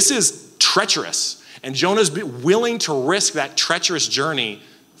 This is treacherous. And Jonah's willing to risk that treacherous journey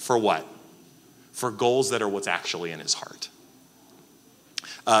for what? For goals that are what's actually in his heart.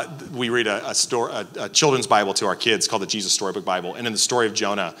 We read a children's Bible to our kids called the Jesus Storybook Bible. And in the story of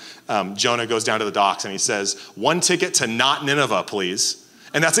Jonah, Jonah goes down to the docks and he says, "One ticket to not Nineveh, please."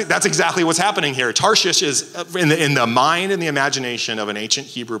 And that's exactly what's happening here. Tarshish is, in the mind and the imagination of an ancient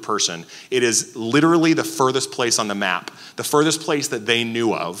Hebrew person, it is literally the furthest place on the map, the furthest place that they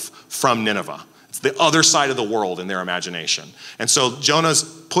knew of from Nineveh. It's the other side of the world in their imagination. And so Jonah's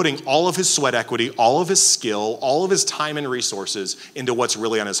putting all of his sweat equity, all of his skill, all of his time and resources into what's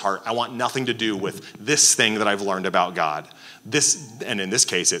really on his heart. I want nothing to do with this thing that I've learned about God. And in this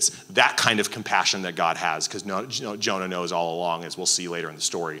case, it's that kind of compassion that God has, because Jonah knows all along, as we'll see later in the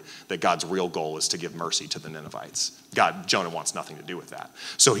story, that God's real goal is to give mercy to the Ninevites. Jonah wants nothing to do with that.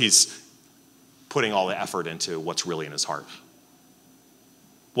 So he's putting all the effort into what's really in his heart.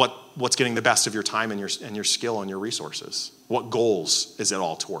 What's getting the best of your time and your skill and your resources? What goals is it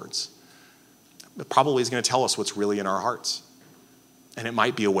all towards? It probably is going to tell us what's really in our hearts. And it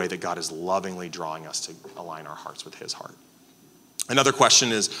might be a way that God is lovingly drawing us to align our hearts with his heart. Another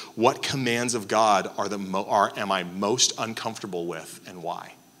question is, what commands of God am I most uncomfortable with, and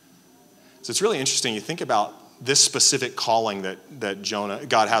why? So it's really interesting. You think about this specific calling that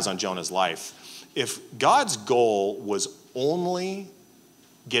God has on Jonah's life. If God's goal was only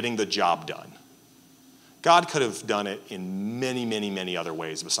getting the job done, God could have done it in many, many, many other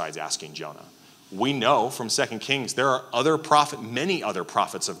ways besides asking Jonah. We know from 2 Kings there are many other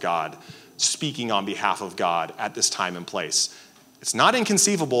prophets of God speaking on behalf of God at this time and place. It's not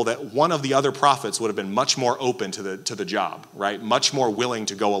inconceivable that one of the other prophets would have been much more open to the job, right? Much more willing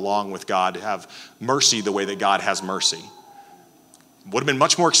to go along with God, to have mercy the way that God has mercy. Would have been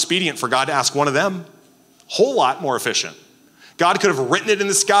much more expedient for God to ask one of them. Whole lot more efficient. God could have written it in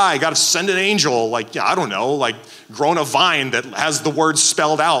the sky. God could have sent an angel, grown a vine that has the words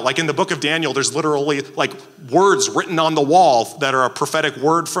spelled out. Like in the book of Daniel, there's literally words written on the wall that are a prophetic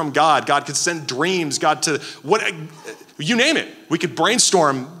word from God. God could send dreams. You name it. We could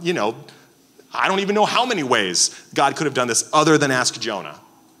brainstorm, I don't even know how many ways God could have done this other than ask Jonah,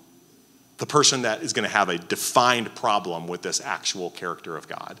 the person that is going to have a defined problem with this actual character of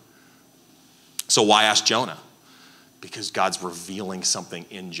God. So why ask Jonah? Because God's revealing something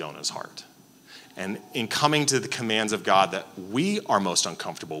in Jonah's heart. And in coming to the commands of God that we are most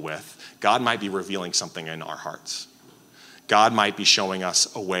uncomfortable with, God might be revealing something in our hearts. God might be showing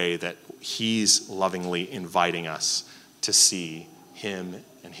us a way that he's lovingly inviting us to see him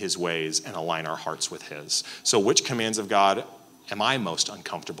and his ways and align our hearts with his. So which commands of God am I most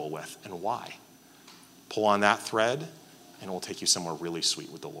uncomfortable with, and why? Pull on that thread and it will take you somewhere really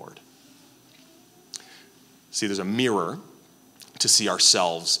sweet with the Lord. See, there's a mirror to see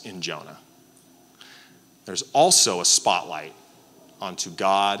ourselves in Jonah. There's also a spotlight onto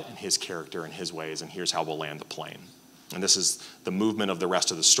God and his character and his ways, and here's how we'll land the plane. And this is the movement of the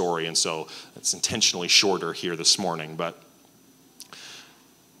rest of the story, and so it's intentionally shorter here this morning, but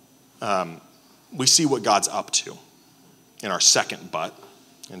we see what God's up to in our second but.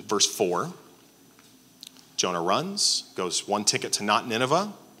 In verse 4, Jonah runs, goes one ticket to not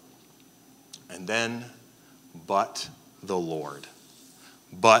Nineveh, and then but the Lord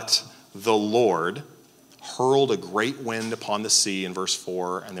hurled a great wind upon the sea in verse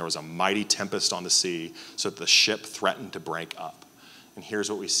 4, and there was a mighty tempest on the sea, so that the ship threatened to break up. And here's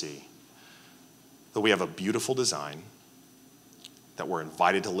what we see. That we have a beautiful design that we're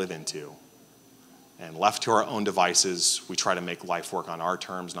invited to live into, and left to our own devices, we try to make life work on our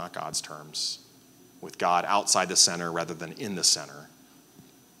terms, not God's terms, with God outside the center rather than in the center.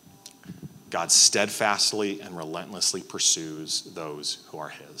 God steadfastly and relentlessly pursues those who are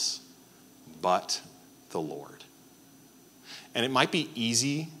his, but the Lord. And it might be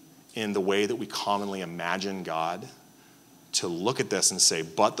easy in the way that we commonly imagine God to look at this and say,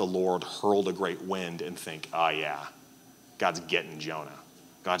 but the Lord hurled a great wind, and think, yeah, God's getting Jonah.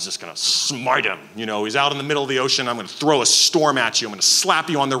 God's just going to smite him. He's out in the middle of the ocean. I'm going to throw a storm at you. I'm going to slap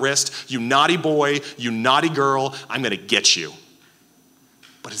you on the wrist. You naughty boy, you naughty girl, I'm going to get you.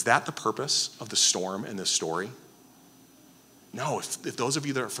 But is that the purpose of the storm in this story? No, if those of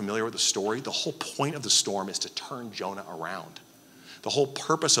you that are familiar with the story, the whole point of the storm is to turn Jonah around. The whole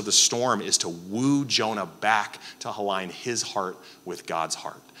purpose of the storm is to woo Jonah back to align his heart with God's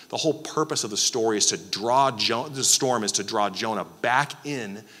heart. The whole purpose of the story is to draw Jonah back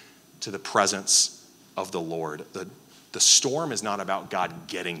in to the presence of the Lord. The storm is not about God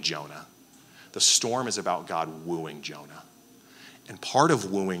getting Jonah. The storm is about God wooing Jonah. And part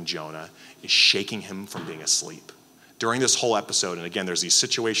of wooing Jonah is shaking him from being asleep. During this whole episode, and again, there's these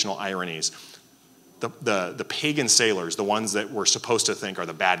situational ironies, the pagan sailors, the ones that we're supposed to think are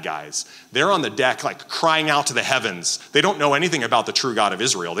the bad guys, they're on the deck crying out to the heavens. They don't know anything about the true God of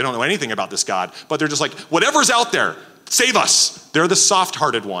Israel. They don't know anything about this God, but they're just whatever's out there, save us. They're the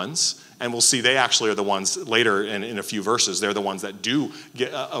soft-hearted ones. And we'll see they actually are the ones later in a few verses, they're the ones that do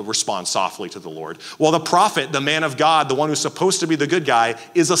respond softly to the Lord. Well, the prophet, the man of God, the one who's supposed to be the good guy,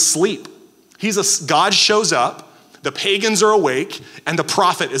 is asleep. God shows up, the pagans are awake, and the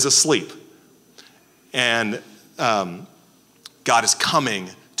prophet is asleep. And God is coming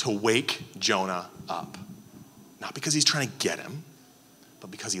to wake Jonah up. Not because he's trying to get him, but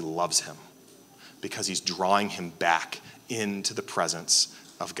because he loves him. Because he's drawing him back into the presence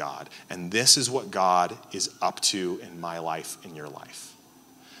of God. And this is what God is up to in my life, in your life.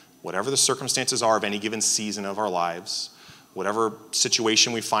 Whatever the circumstances are of any given season of our lives, whatever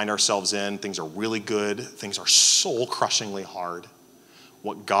situation we find ourselves in, things are really good, things are soul-crushingly hard.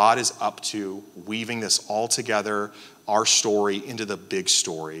 What God is up to, weaving this all together, our story into the big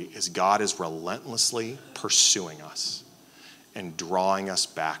story, is God is relentlessly pursuing us and drawing us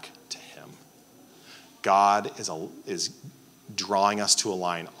back to him. God is drawing us to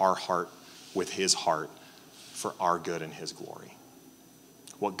align our heart with his heart for our good and his glory.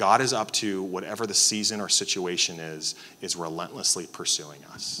 What God is up to, whatever the season or situation is relentlessly pursuing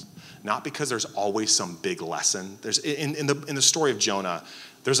us. Not because there's always some big lesson. There's in the story of Jonah,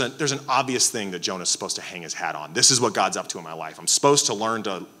 there's an obvious thing that Jonah's supposed to hang his hat on. This is what God's up to in my life. I'm supposed to learn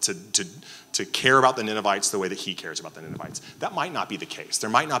to care about the Ninevites the way that he cares about the Ninevites. That might not be the case. There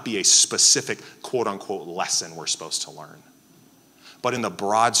might not be a specific quote-unquote lesson we're supposed to learn. But in the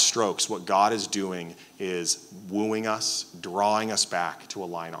broad strokes, what God is doing is wooing us, drawing us back to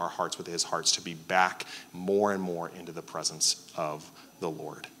align our hearts with his hearts, to be back more and more into the presence of the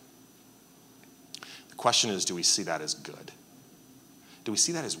Lord. The question is, do we see that as good? Do we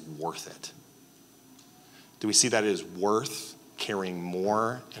see that as worth it? Do we see that it is worth carrying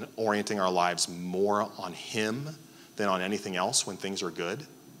more and orienting our lives more on him than on anything else when things are good?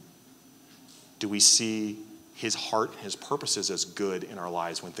 Do we see his heart and his purposes as good in our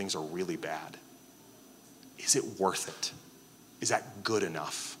lives when things are really bad? Is it worth it? Is that good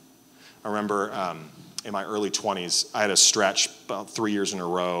enough? I remember in my early 20s, I had a stretch about 3 years in a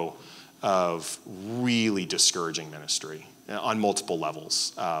row of really discouraging ministry on multiple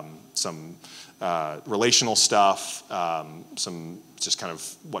levels. Some relational stuff, some just kind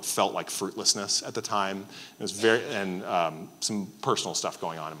of what felt like fruitlessness at the time. It was some personal stuff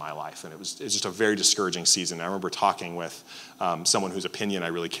going on in my life, and it was just a very discouraging season. I remember talking with someone whose opinion I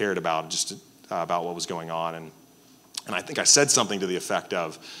really cared about, just about what was going on, and I think I said something to the effect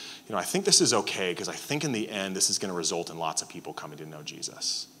of, I think this is okay because I think in the end this is going to result in lots of people coming to know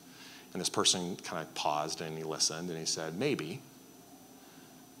Jesus. And this person kind of paused and he listened and he said, maybe,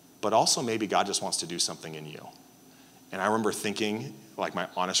 but also maybe God just wants to do something in you. And I remember thinking, like, my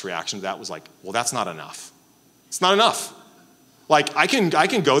honest reaction to that was like, well, that's not enough. It's not enough. Like, I can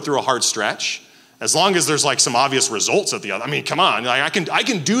go through a hard stretch as long as there's like some obvious results at the other. I mean, come on, like, I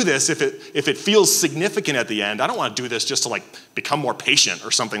can do this if it feels significant at the end. I don't want to do this just to like become more patient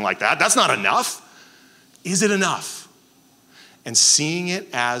or something like that. That's not enough. Is it enough? And seeing it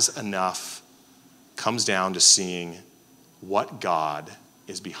as enough comes down to seeing what God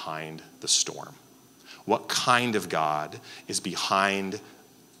is behind the storm. What kind of God is behind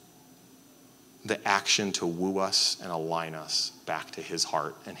the action to woo us and align us back to his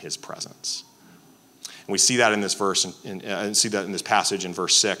heart and his presence. And we see that in this verse, and see that in this passage in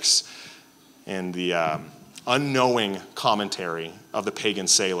verse 6, in the unknowing commentary of the pagan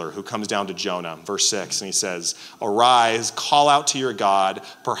sailor who comes down to Jonah, verse 6, and he says, "Arise, call out to your God.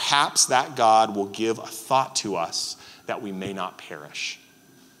 Perhaps that God will give a thought to us that we may not perish."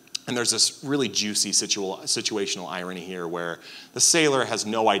 And there's this really juicy situational irony here where the sailor has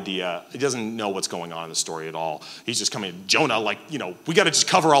no idea. He doesn't know what's going on in the story at all. He's just coming, Jonah, like, we got to just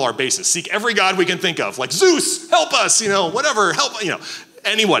cover all our bases. Seek every God we can think of. Like, Zeus, help us, whatever, help,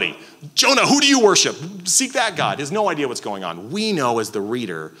 anybody. Jonah, who do you worship? Seek that God. He has no idea what's going on. We know as the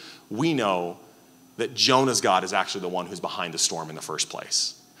reader, we know that Jonah's God is actually the one who's behind the storm in the first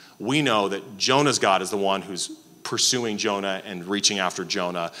place. We know that Jonah's God is the one who's pursuing Jonah and reaching after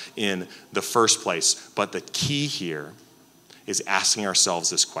Jonah in the first place. But the key here is asking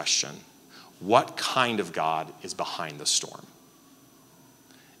ourselves this question: what kind of God is behind the storm?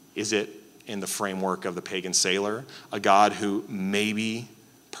 Is it, in the framework of the pagan sailor, a God who maybe,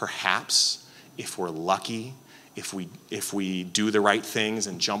 perhaps, if we're lucky, if we do the right things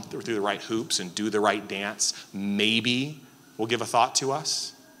and jump through the right hoops and do the right dance, maybe will give a thought to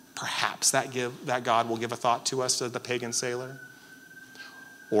us? Perhaps that God will give a thought to us, as the pagan sailor?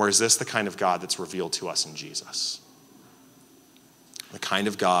 Or is this the kind of God that's revealed to us in Jesus? The kind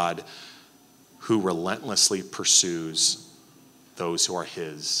of God who relentlessly pursues those who are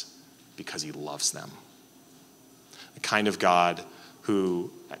his because he loves them. The kind of God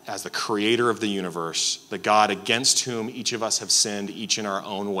who, as the creator of the universe, the God against whom each of us have sinned, each in our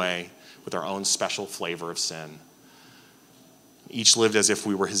own way, with our own special flavor of sin, each lived as if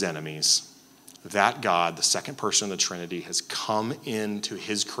we were his enemies. That God, the second person of the Trinity, has come into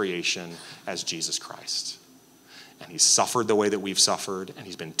his creation as Jesus Christ. And he's suffered the way that we've suffered, and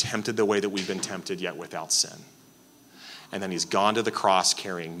he's been tempted the way that we've been tempted, yet without sin. And then he's gone to the cross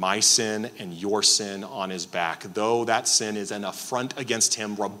carrying my sin and your sin on his back. Though that sin is an affront against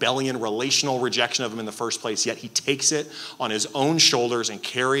him, rebellion, relational rejection of him in the first place, yet he takes it on his own shoulders and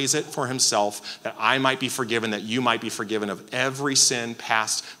carries it for himself, that I might be forgiven, that you might be forgiven of every sin,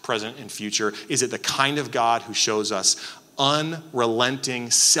 past, present, and future. Is it the kind of God who shows us unrelenting,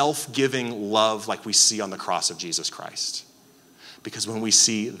 self-giving love like we see on the cross of Jesus Christ? Because when we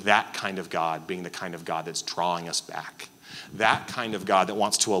see that kind of God being the kind of God that's drawing us back, that kind of God that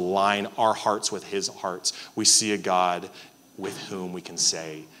wants to align our hearts with his hearts, we see a God with whom we can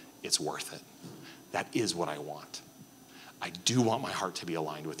say, it's worth it. That is what I want. I do want my heart to be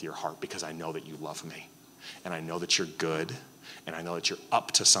aligned with your heart because I know that you love me. And I know that you're good. And I know that you're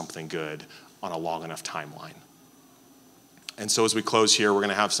up to something good on a long enough timeline. And so as we close here, we're going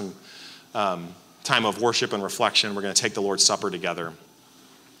to have some time of worship and reflection. We're going to take the Lord's Supper together.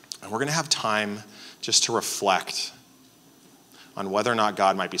 And we're going to have time just to reflect on whether or not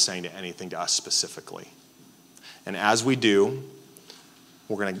God might be saying anything to us specifically. And as we do,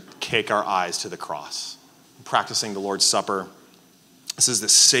 we're going to take our eyes to the cross. Practicing the Lord's Supper, this is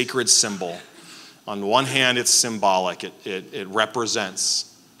this sacred symbol. On one hand, it's symbolic. It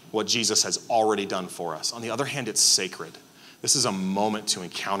represents what Jesus has already done for us. On the other hand, it's sacred. This is a moment to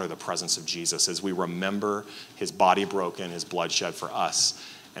encounter the presence of Jesus as we remember his body broken, his blood shed for us,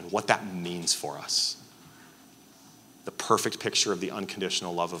 and what that means for us. The perfect picture of the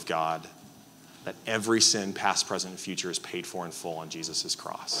unconditional love of God, that every sin, past, present, and future, is paid for in full on Jesus'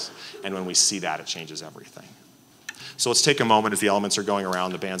 cross. And when we see that, it changes everything. So let's take a moment as the elements are going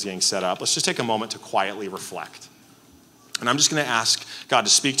around, the band's getting set up. Let's just take a moment to quietly reflect. And I'm just going to ask God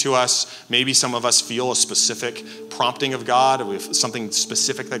to speak to us. Maybe some of us feel a specific prompting of God, or we have something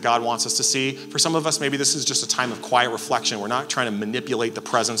specific that God wants us to see. For some of us, maybe this is just a time of quiet reflection. We're not trying to manipulate the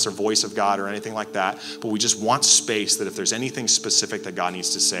presence or voice of God or anything like that, but we just want space that if there's anything specific that God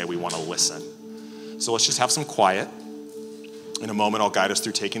needs to say, we want to listen. So let's just have some quiet. In a moment, I'll guide us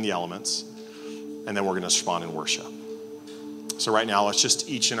through taking the elements, and then we're going to respond in worship. So right now, let's just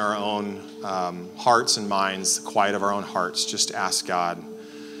each in our own hearts and minds, the quiet of our own hearts, just ask God,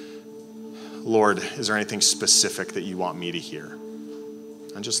 Lord, is there anything specific that you want me to hear?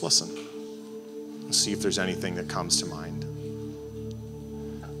 And just listen and see if there's anything that comes to mind.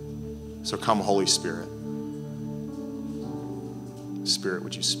 So come, Holy Spirit. Spirit,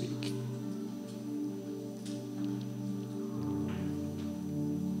 would you speak?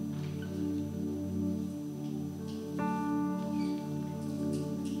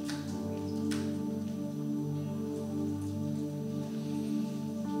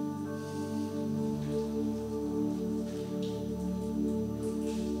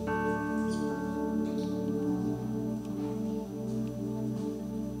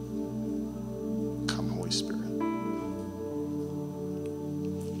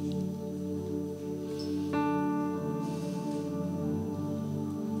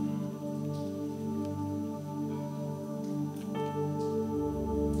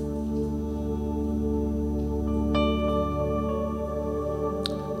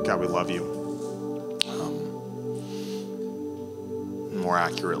 God, we love you. More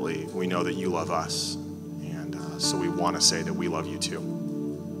accurately, we know that you love us. And so we want to say that we love you too.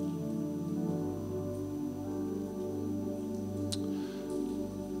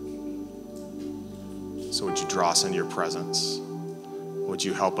 So would you draw us into your presence? Would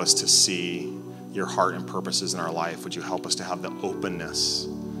you help us to see your heart and purposes in our life? Would you help us to have the openness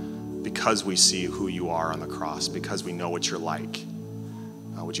because we see who you are on the cross, because we know what you're like?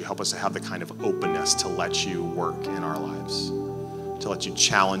 Would you help us to have the kind of openness to let you work in our lives, to let you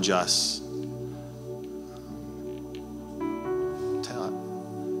challenge us,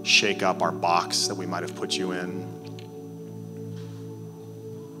 to shake up our box that we might have put you in,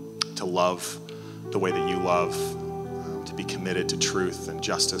 to love the way that you love, to be committed to truth and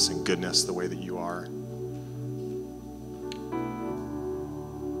justice and goodness the way that you are.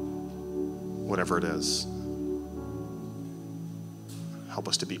 Whatever it is. Help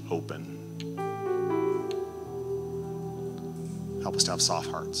us to be open. Help us to have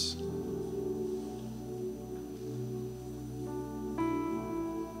soft hearts.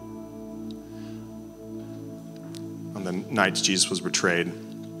 On the night Jesus was betrayed,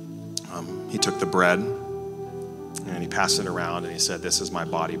 he took the bread and he passed it around and he said, "This is my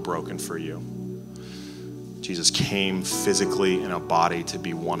body broken for you." Jesus came physically in a body to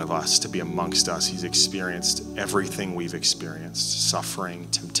be one of us, to be amongst us. He's experienced everything we've experienced: suffering,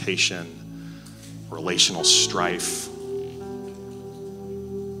 temptation, relational strife.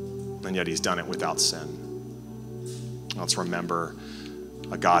 And yet he's done it without sin. Let's remember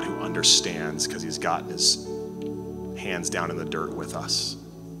a God who understands, because he's gotten his hands down in the dirt with us.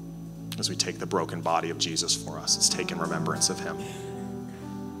 As we take the broken body of Jesus for us, let's take in remembrance of him.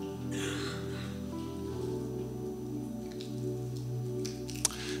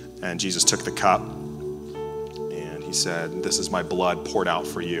 And Jesus took the cup and he said, "This is my blood poured out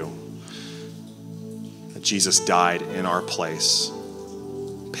for you." That Jesus died in our place,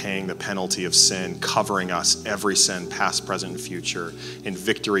 paying the penalty of sin, covering us, every sin, past, present, and future, in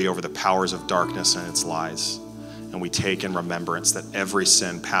victory over the powers of darkness and its lies. And we take in remembrance that every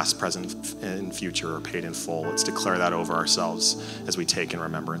sin, past, present, and future, are paid in full. Let's declare that over ourselves as we take in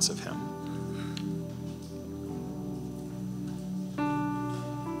remembrance of him.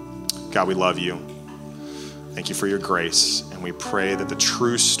 God, we love you. Thank you for your grace. And we pray that the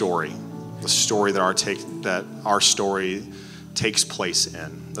true story, the story that our story takes place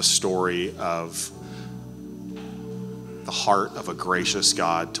in, the story of the heart of a gracious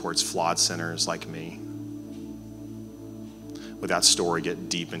God towards flawed sinners like me, would that story get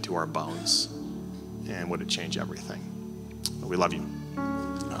deep into our bones? And would it change everything? We love you.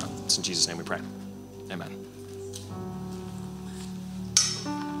 It's in Jesus' name we pray. Amen.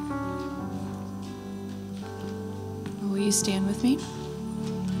 Will you stand with me?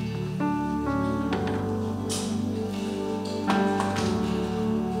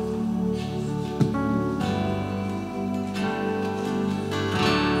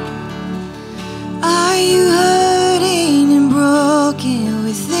 Are you hurting and broken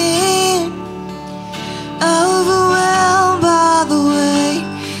within? Overwhelmed by the weight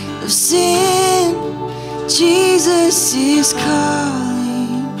of sin? Jesus is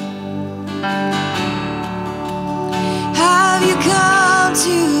calling. Have you come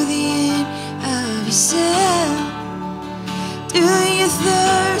to the end of yourself? Do you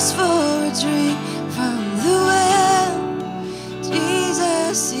thirst for a drink from the well?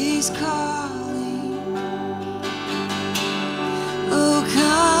 Jesus is calling. Oh,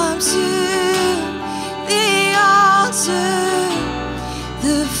 come to the altar.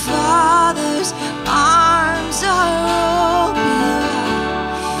 The Father's arms are open wide.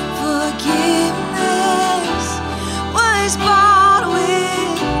 Forgiveness was bought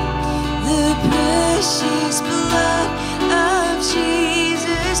with the precious blood of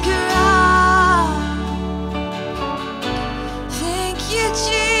Jesus Christ. Thank you,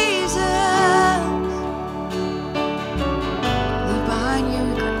 Jesus. Leave behind your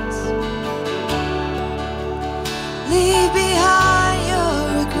regrets. Leave behind your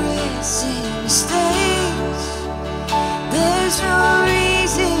regrets and mistakes. There's no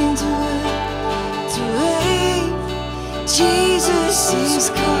reason to wait. Jesus is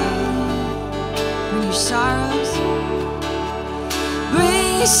coming. Bring your sorrows.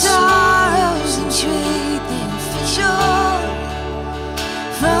 Bring your sorrows and trade them for joy.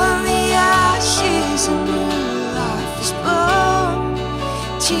 From the ashes a new life is born.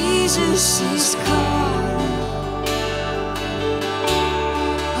 Jesus is calling.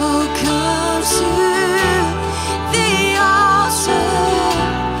 Oh, come to the altar.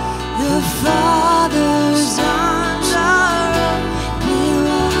 The Father's arms are open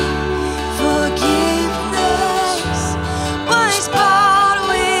wide. Forgiveness was bought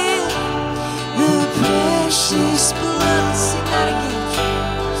with the precious blood. Sing that again.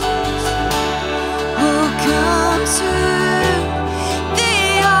 Oh, come to the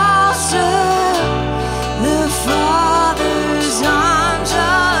altar. The Father's arms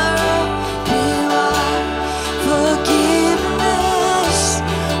are open wide. Forgiveness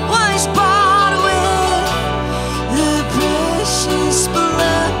was bought with the precious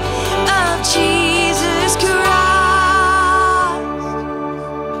blood of Jesus Christ.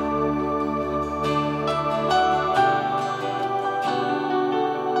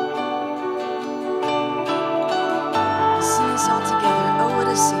 Sing this all together. Oh, what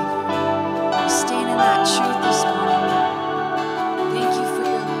a Savior. We stand in that truth this morning. Thank you for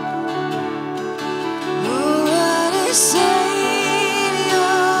your love. Oh, what a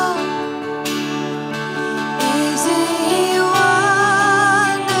Savior. Isn't He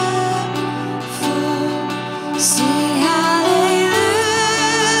wonderful? Sing hallelujah.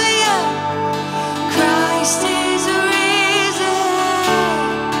 Christ is risen.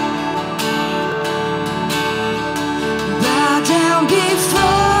 Bow down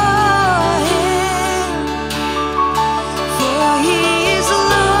before Him, for He is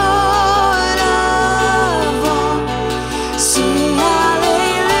Lord of all. Sing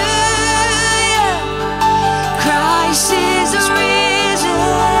hallelujah. Christ is risen.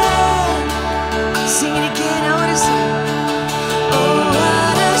 Sing it again. I want to sing. Oh,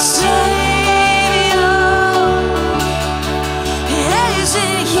 what a Savior.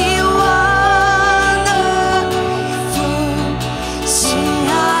 Isn't He wonderful? Sing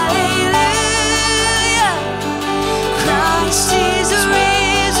hallelujah. Christ is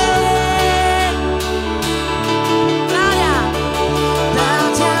risen. Bow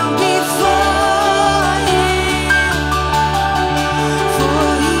down before Him, for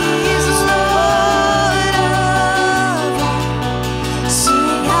He is Lord of all.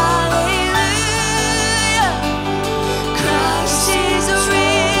 Sing hallelujah. Christ is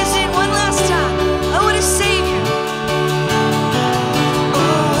risen.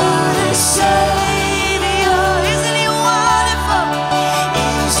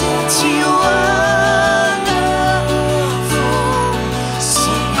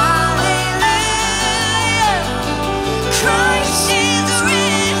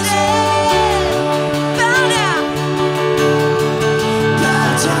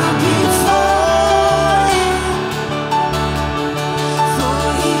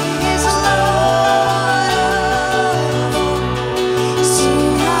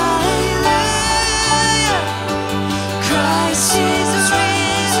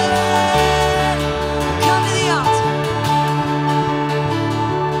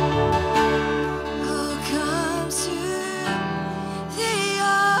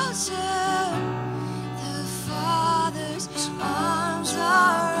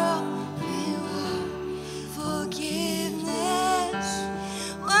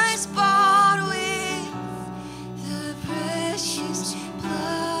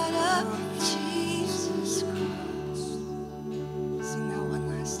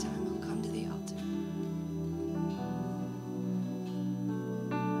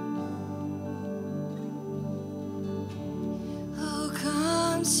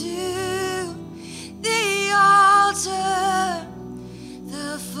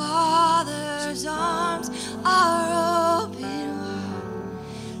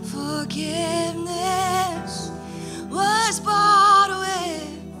 forgiveness was bought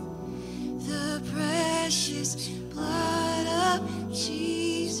with the precious blood of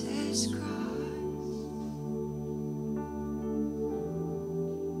Jesus Christ.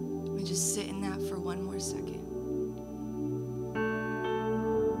 Let me just sit in that for one more second.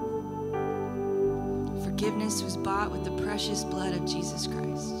 Forgiveness was bought with the precious blood of Jesus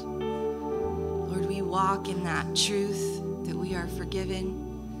Christ. Lord, we walk in that truth that we are forgiven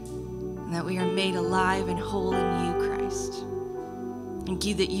and that we are made alive and whole in you, Christ. Thank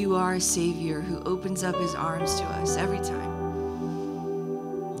you that you are a Savior who opens up his arms to us every time.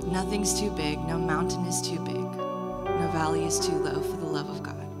 Nothing's too big, no mountain is too big, no valley is too low for the love of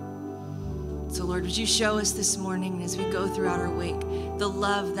God. So Lord, would you show us this morning as we go throughout our week the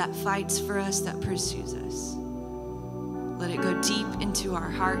love that fights for us, that pursues us. Let it go deep into our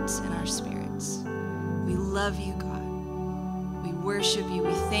hearts and our spirits. We love you, God. We worship you.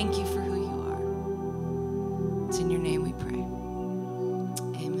 We thank you for who you are. It's in your name we pray.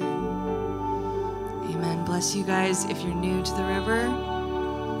 Amen. Amen. Bless you guys. If you're new to the river,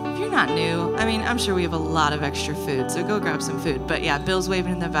 if you're not new, I mean, I'm sure we have a lot of extra food, so go grab some food. But yeah, Bill's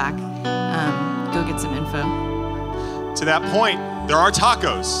waving in the back. Go get some info. To that point, there are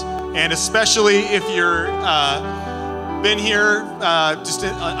tacos. And especially if you're been here just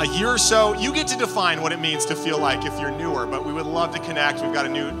a year or so, you get to define what it means to feel like if you're newer. But we would love to connect. We've got a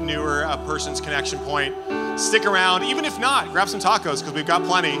newer person's connection point. Stick around. Even if not, grab some tacos because we've got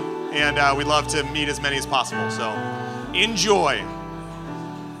plenty. And we'd love to meet as many as possible. So enjoy.